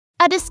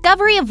A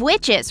Discovery of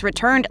Witches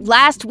returned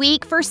last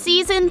week for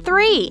Season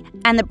 3,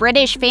 and the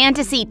British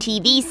fantasy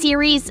TV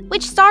series,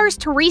 which stars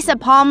Teresa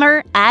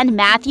Palmer and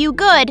Matthew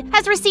Goode,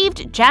 has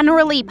received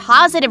generally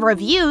positive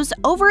reviews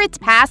over its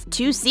past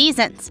 2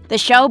 seasons. The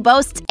show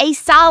boasts a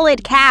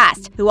solid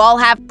cast, who all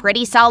have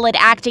pretty solid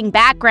acting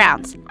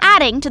backgrounds,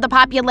 adding to the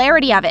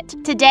popularity of it.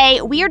 Today,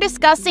 we are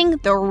discussing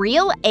the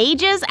real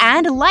ages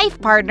and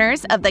life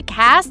partners of the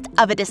cast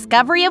of A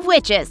Discovery of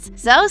Witches,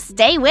 so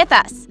stay with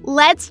us.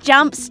 Let's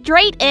jump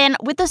straight in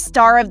with the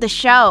star of the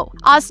show.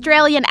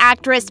 Australian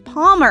actress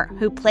Palmer,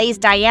 who plays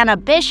Diana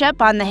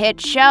Bishop on the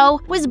hit show,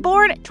 was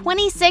born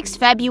 26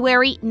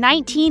 February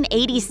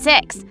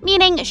 1986,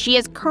 meaning she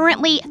is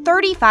currently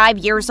 35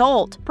 years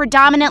old.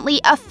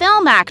 Predominantly a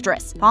film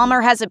actress,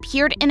 Palmer has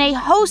appeared in a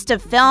host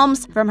of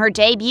films, from her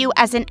debut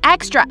as an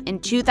extra in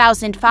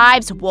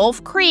 2005's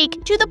Wolf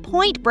Creek to the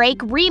Point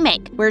Break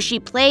remake, where she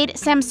played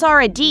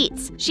Samsara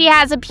Dietz. She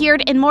has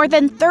appeared in more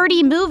than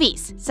 30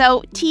 movies,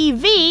 so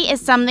TV is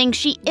something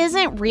she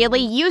isn't really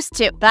used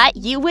to, but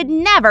you would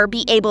never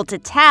be able to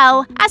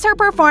tell, as her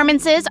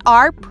performances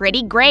are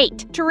pretty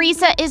great.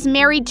 Teresa is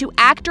married to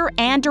actor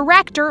and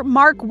director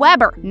Mark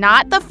Webber,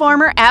 not the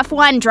former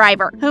F1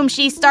 driver, whom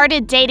she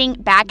started dating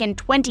back in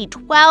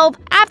 2012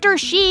 after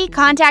she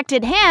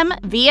contacted him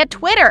via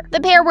Twitter.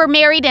 The pair were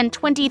married in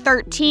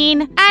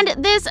 2013, and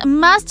this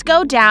must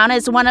go down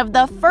as one of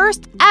the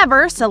first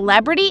ever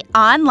celebrity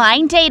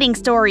online dating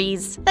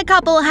stories. The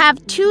couple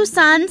have 2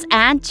 sons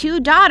and 2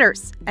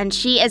 daughters, and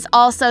she is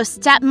also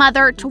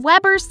stepmother to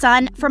Webber's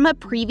son from a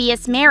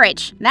previous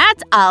marriage.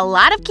 That's a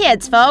lot of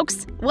kids,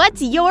 folks.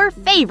 What's your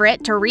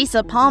favorite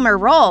Teresa Palmer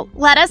role?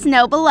 Let us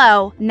know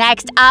below.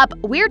 Next up,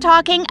 we're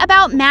talking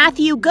about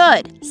Matthew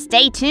Goode.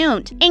 Stay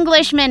tuned.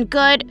 Englishman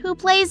Goode, who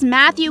plays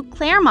Matthew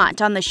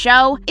Clairmont on the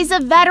show, is a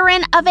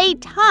veteran of a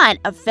ton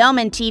of film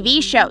and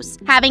TV shows,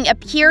 having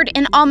appeared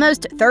in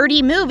almost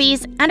 30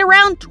 movies and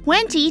around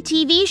 20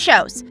 TV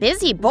shows.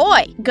 Busy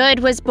boy. Goode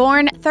was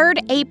born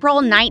 3rd April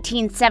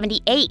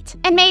 1978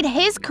 and made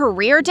his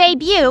career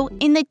debut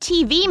in the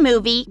TV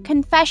movie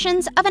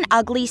Confessions of an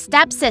Ugly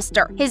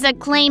Stepsister. His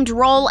acclaimed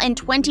role in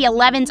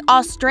 2011's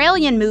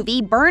Australian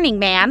movie Burning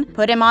Man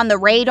put him on the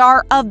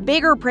radar of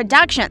bigger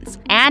productions,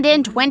 and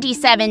in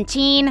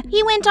 2017,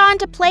 he went on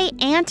to play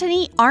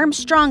Anthony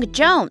Armstrong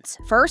Jones,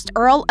 1st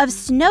Earl of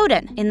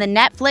Snowdon, in the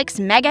Netflix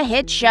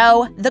mega-hit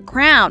show The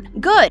Crown.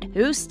 Goode,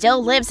 who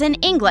still lives in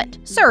England,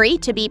 Surrey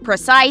to be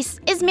precise,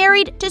 is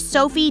married to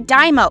Sophie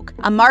Dymoke,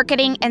 a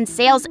marketing and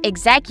sales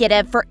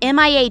executive for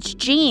MIH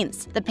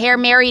Jeans. The pair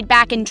married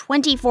back in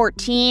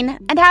 2014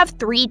 and have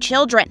 3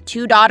 children,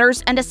 2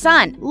 daughters and a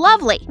son.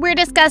 Lovely. We're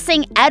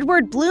discussing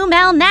Edward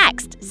Blumel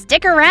next.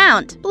 Stick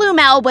around.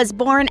 Blumel was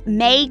born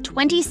May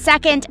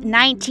 22nd,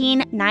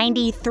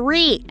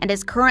 1993 and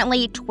is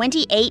currently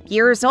 28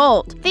 years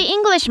old. The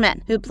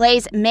Englishman, who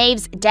plays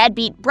Maeve's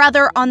deadbeat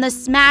brother on the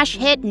smash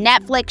hit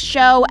Netflix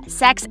show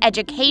Sex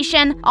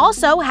Education,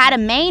 also had a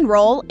main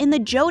role in the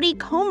Jodie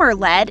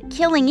Comer-led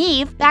Killing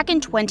Eve back in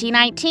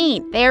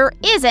 2019. There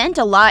isn't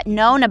a lot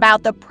known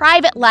about the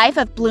private life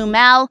of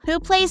Blumel, who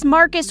plays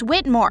Marcus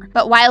Whitmore,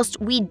 but whilst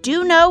we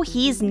do know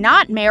he's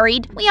not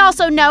married, we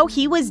also know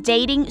he was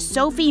dating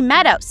Sophie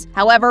Meadows.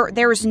 However,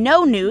 there's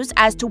no news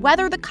as to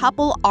whether the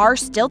couple are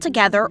still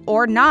together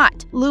or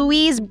not.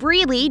 Louise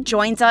Brealey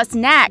joins us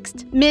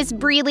next. Miss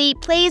Brealey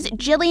plays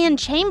Gillian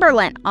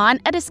Chamberlain on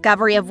A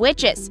Discovery of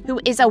Witches, who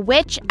is a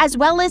witch as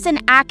well as an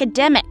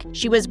academic.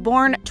 She was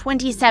born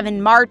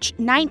 27 March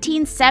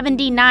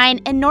 1979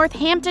 in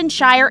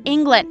Northamptonshire,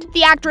 England.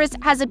 The actress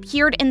has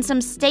appeared in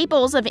some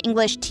staples of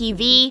English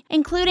TV,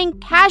 including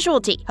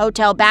Casualty,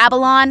 Hotel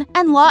Babylon,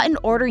 and Law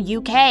 & Order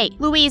UK.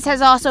 Louise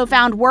has also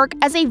found work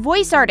as a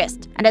voice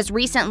artist and has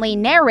recently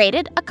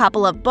narrated a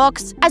couple of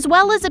books, as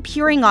well as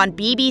appearing on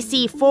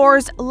BBC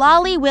 4's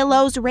Lolly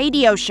Willow's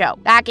radio show.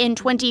 Back in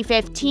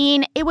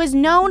 2015, it was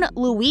known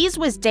Louise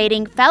was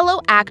dating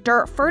fellow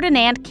actor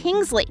Ferdinand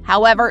Kingsley.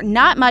 However,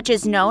 not much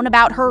is known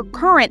about her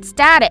current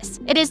status.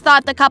 It is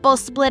thought the couple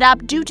split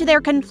up due to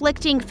their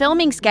conflicting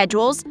filming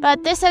schedules,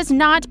 but this has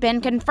not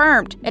been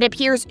confirmed. It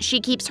appears she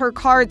keeps her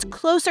cards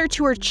closer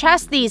to her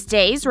chest these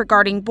days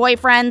regarding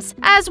boyfriends,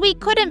 as we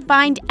couldn't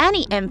find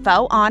any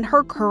info on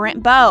her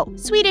current beau.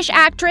 Swedish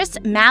actress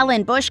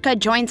Malin Bushka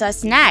joins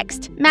us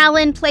next.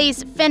 Malin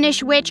plays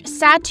Finnish witch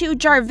Satu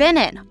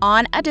Jarvinen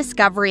on A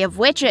Discovery of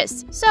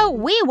Witches, so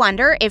we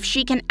wonder if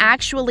she can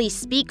actually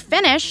speak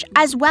Finnish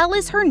as well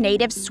as her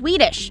native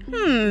Swedish.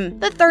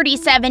 The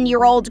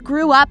 37-year-old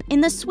grew up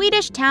in the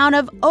Swedish town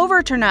of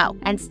Övertorneå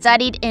and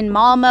studied in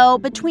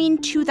Malmö between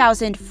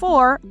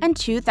 2004 and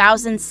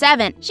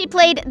 2007. She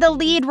played the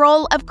lead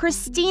role of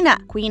Christina,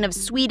 Queen of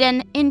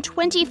Sweden, in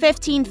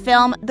 2015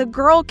 film The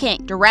Girl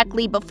King,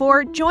 directly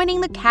before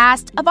joining the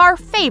cast of our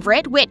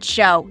favorite witch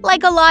show.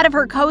 Like a lot of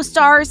her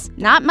co-stars,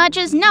 not much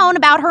is known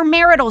about her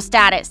marital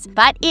status,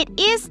 but it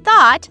is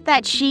thought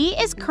that she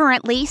is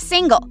currently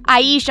single.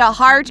 Aisha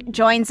Hart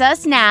joins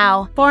us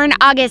now. Born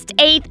August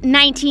 8,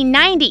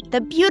 1990,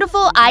 the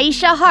beautiful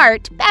Aisha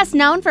Hart, best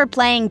known for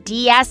playing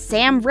DS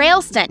Sam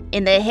Railston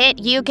in the hit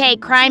UK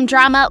crime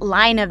drama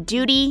Line of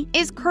Duty,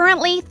 is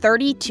currently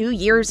 32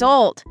 years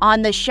old.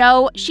 On the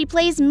show, she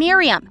plays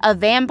Miriam, a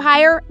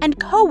vampire and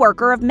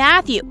co-worker of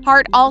Matthew.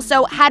 Hart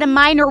also had a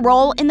minor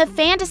role in the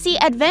fantasy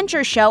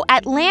adventure show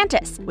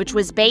Atlantis, which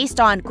was based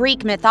on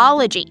Greek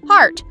mythology.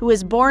 Hart, who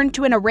was born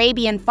to an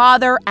Arabian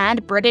father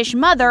and British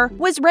mother,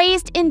 was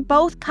raised in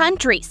both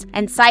countries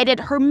and cited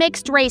her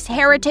mixed-race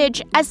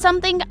heritage as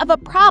something of a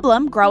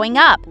problem growing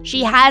up.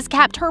 She has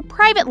kept her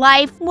private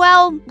life,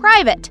 well,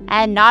 private,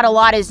 and not a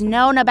lot is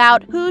known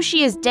about who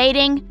she is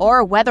dating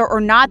or whether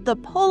or not the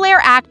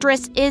Polaire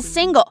actress is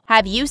single.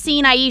 Have you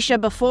seen Aisha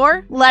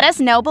before? Let us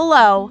know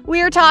below.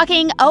 We're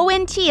talking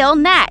Owen Teale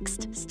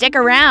next. Stick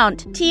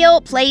around.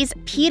 Teale plays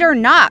Peter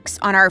Knox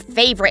on our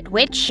favorite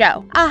witch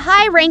show, a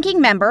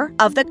high-ranking member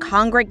of the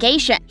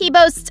congregation. He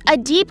boasts a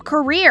deep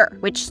career,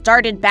 which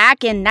started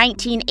back in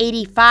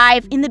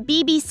 1985 in the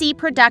BBC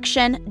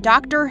production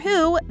Doctor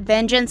Who: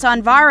 Vengeance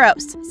on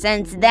Varos.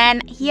 Since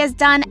then, he has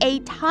done a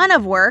ton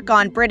of work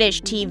on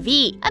British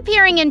TV,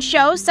 appearing in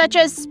shows such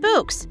as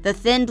Spooks, The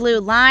Thin Blue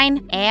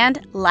Line,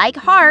 and, like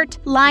Hart,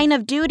 Line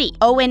of Duty.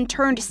 Owen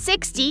turned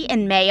 60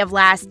 in May of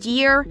last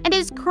year and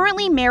is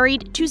currently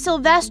married to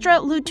Sylvestre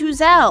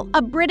Lutuzel,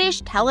 a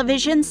British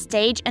television,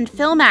 stage, and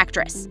film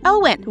actress.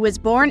 Owen, who was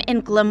born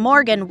in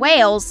Glamorgan,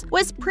 Wales,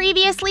 was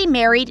previously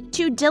married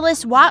to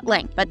Dilys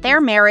Watling, but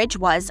their marriage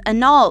was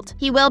annulled.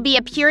 He will be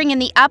appearing in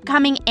the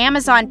upcoming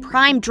Amazon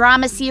Prime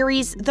drama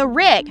series The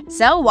Rig,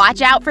 so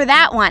watch out for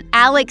that one.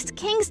 Alex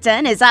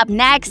Kingston is up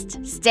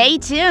next. Stay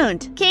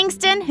tuned.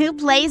 Kingston, who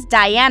plays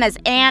Diana's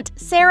aunt,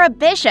 Sarah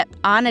Bishop,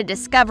 on A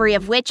Discovery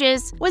of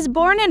Witches, was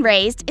born and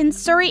raised in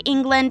Surrey,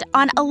 England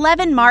on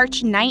 11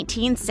 March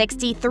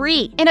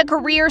 1963. In a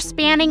career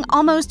spanning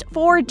almost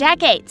 4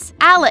 decades,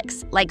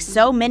 Alex, like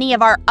so many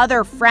of our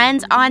other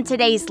friends on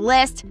today's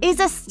list, is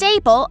a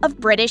staple of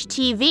British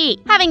TV,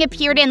 having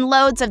appeared in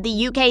loads of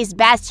the UK's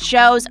best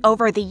shows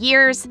over the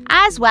years,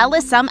 as well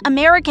as some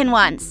American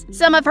ones.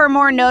 Some of her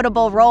more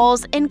notable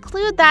roles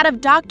include that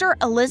of Dr.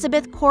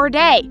 Elizabeth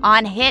Corday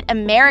on hit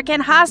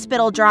American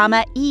hospital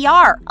drama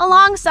ER,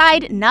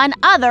 alongside none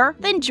other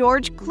than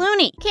George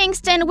Clooney.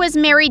 Kingston was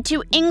married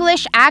to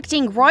English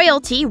acting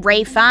royalty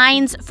Ray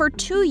Fiennes for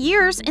 2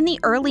 years in the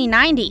early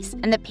 90s,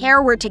 and the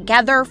pair were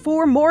together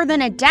for more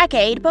than a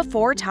decade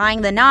before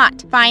tying the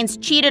knot. Fiennes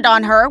cheated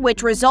on her,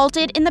 which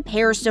resulted in the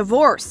pair's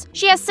divorce.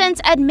 She has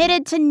since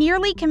admitted to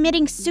nearly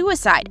committing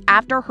suicide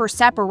after her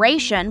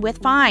separation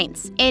with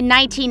Fiennes. In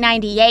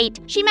 1998,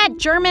 she met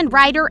German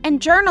writer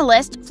and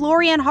journalist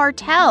Florian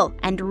Hartel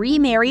and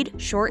remarried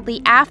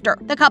shortly after.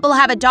 The couple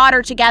have a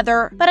daughter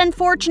together, but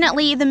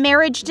unfortunately, the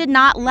marriage did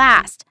not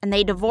last, and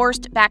they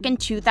divorced back in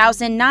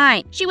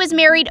 2009. She was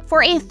married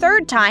for a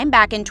third time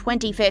back in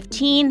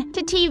 2015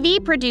 to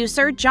TV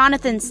producer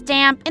Jonathan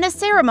Stamp in a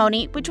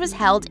ceremony which was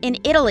held in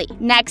Italy.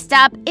 Next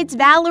up, it's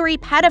Valerie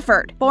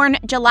Pettiford. Born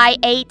July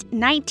 8,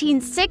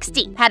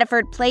 1960,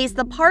 Pettiford plays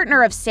the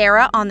partner of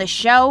Sarah on the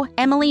show,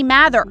 Emily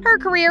Mather. Her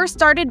career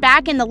started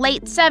back in the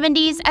late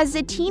 70s as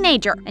a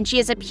teenager, and she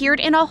has appeared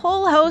in a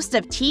whole host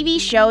of TV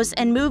shows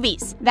and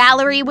movies.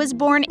 Valerie was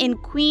born in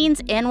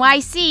Queens,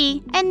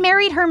 NYC, and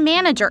married her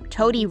manager,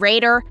 Tody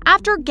Rader,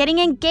 after getting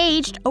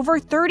engaged over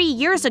 30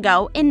 years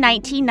ago in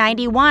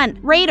 1991.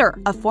 Rader,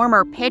 a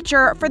former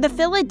pitcher for the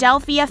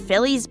Philadelphia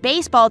Phillies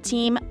baseball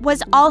team,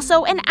 was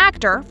also an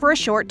actor for a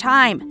short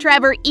time.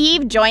 Trevor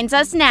Eve joins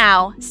us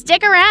now.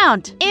 Stick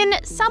around. In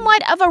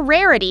somewhat of a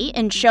rarity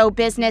in show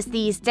business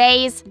these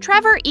days,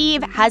 Trevor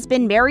Eve has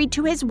been married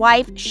to his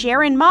wife,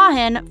 Sharon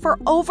Mahan, for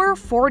over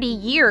 40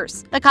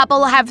 years. The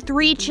couple have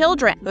 3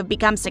 children who have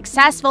become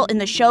successful in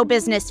the show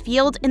business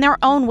field in their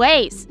own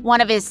ways.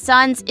 One of his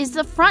sons is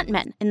the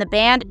frontman in the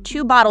band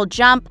Two Bottle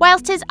Jump,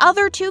 whilst his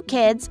other 2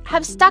 kids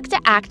have stuck to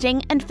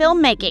acting and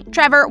filmmaking.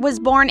 Trevor was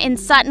born in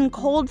Sutton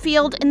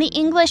Coldfield in the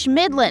English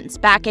Midlands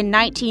back in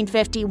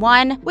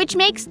 1951, which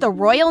makes the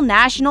Royal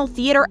National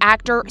Theatre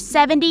actor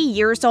 70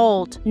 years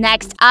old.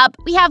 Next up,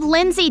 we have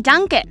Lindsay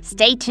Duncan.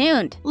 Stay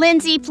tuned.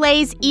 Lindsay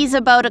plays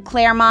Isabeau de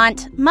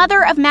Clairmont,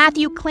 mother of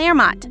Matthew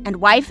Clairmont and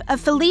wife of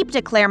Philippe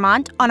de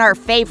Clairmont on our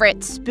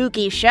favorite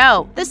spooky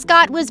show. The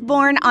Scot was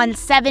born on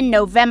 7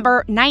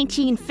 November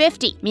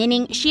 1950,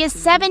 meaning she is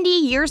 70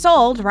 years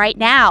old right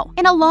now.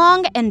 In a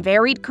long and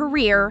varied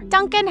career,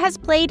 Duncan has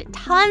played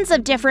tons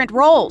of different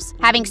roles,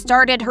 having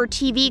started her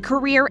TV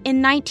career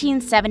in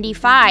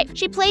 1975.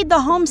 She played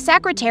the Home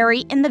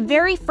Secretary in the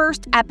very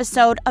first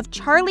episode of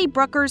Charlie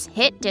Brooker's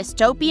hit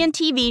dystopian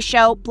TV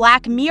show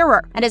Black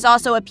Mirror, and has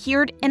also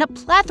appeared in a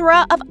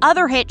plethora of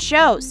other hit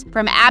shows,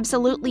 from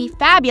Absolutely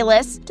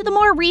Fabulous to the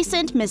more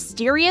recent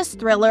mysterious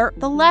thriller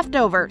The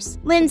Leftovers.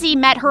 Lindsay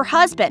met her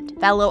husband,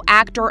 fellow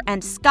actor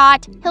and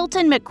Scot,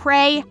 Hilton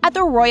McRae, at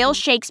the Royal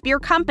Shakespeare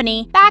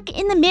Company back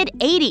in the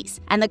mid-80s,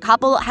 and the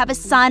couple have a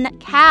son,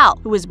 Cal,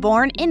 who was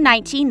born in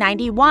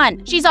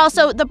 1991. She's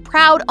also the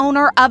proud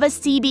owner of a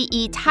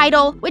CBE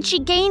title, which she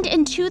gained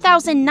in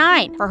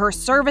 2009 for her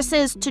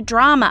services to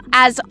drama.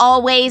 As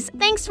always,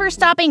 thanks for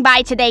stopping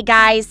by today,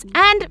 guys,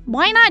 and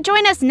why not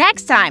join us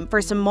next time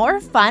for some more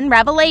fun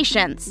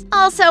revelations?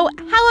 Also,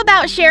 how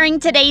about sharing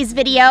today's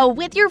this video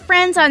with your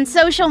friends on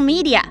social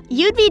media.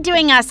 You'd be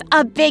doing us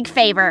a big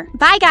favor.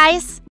 Bye, guys!